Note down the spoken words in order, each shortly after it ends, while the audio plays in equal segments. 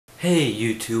Hey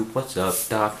YouTube, what's up?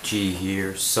 Doc G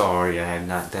here. Sorry I have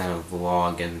not done a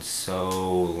vlog in so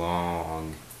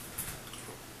long.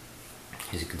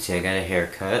 As you can see, I got a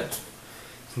haircut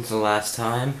since the last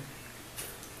time.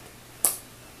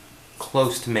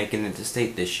 Close to making it to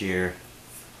state this year.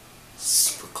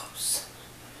 Super close.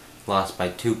 Lost by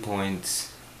 2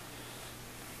 points.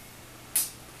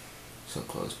 So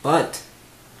close. But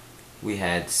we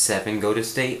had 7 go to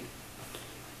state,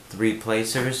 3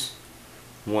 placers,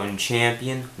 1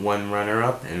 champion, 1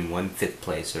 runner-up, and 1 5th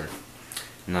placer.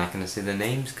 I'm not going to say the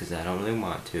names because I don't really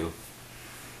want to.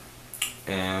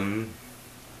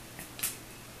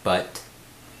 But,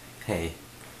 hey.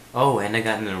 Oh, and I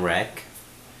got in a wreck.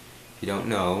 If you don't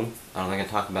know, I don't think I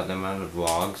talked about them on the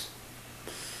vlogs.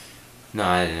 No,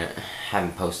 I didn't.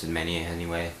 Haven't posted many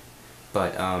anyway.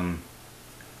 But,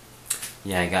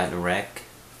 yeah, I got in a wreck.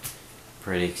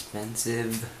 Pretty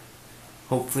expensive.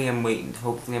 Hopefully I'm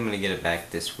gonna get it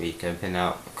back this week. I've been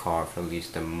out the car for at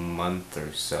least a month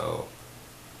or so.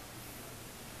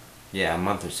 Yeah, a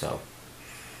month or so.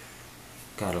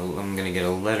 I'm gonna get a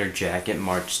leather jacket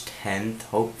March 10th,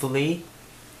 hopefully.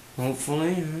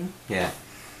 Yeah.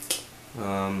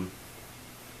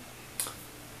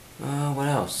 What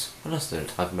else? What else did I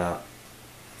talk about?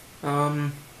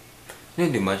 Didn't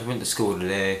do much. I went to school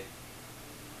today.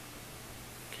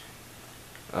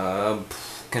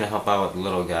 Gonna help out with the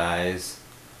little guys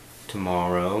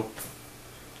tomorrow.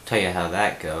 Tell you how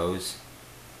that goes.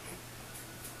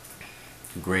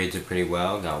 Grades are pretty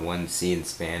well. Got 1 C in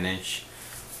Spanish.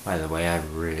 By the way, I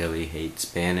really hate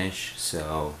Spanish,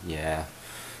 so yeah.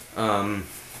 Another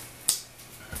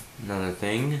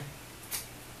thing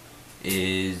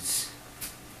is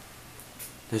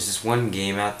there's this one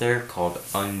game out there called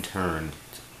Unturned.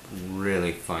 It's a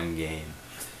really fun game.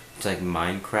 It's like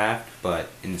Minecraft, but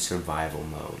in survival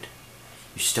mode.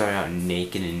 You start out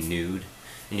naked and nude,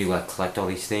 and you like collect all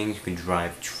these things. You can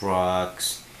drive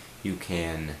trucks. You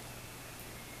can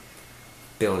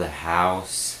build a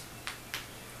house.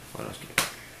 What else can you do?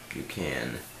 You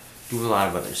can do a lot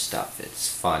of other stuff. It's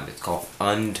fun. It's called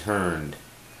Unturned.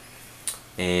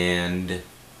 And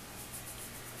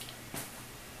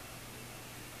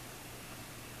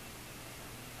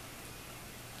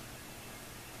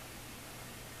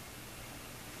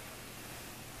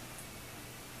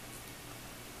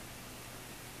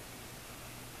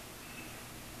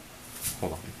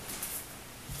hold on.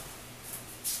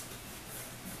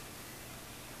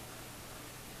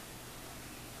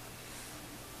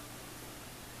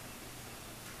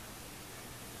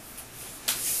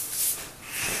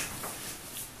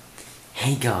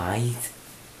 Hey guys,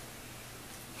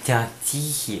 Doc G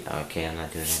here. Okay, I'm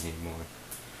not doing it anymore.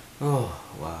 Oh,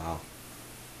 wow.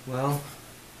 Well,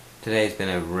 today's been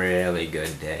a really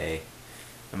good day.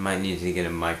 I might need to get a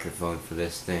microphone for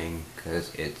this thing,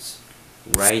 because it's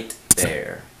right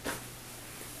there.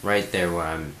 Right there where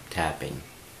I'm tapping.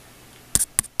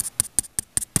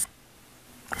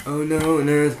 Oh no, an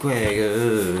earthquake.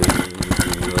 Oh,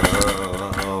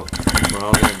 we're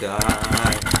all gonna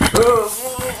die. Oh.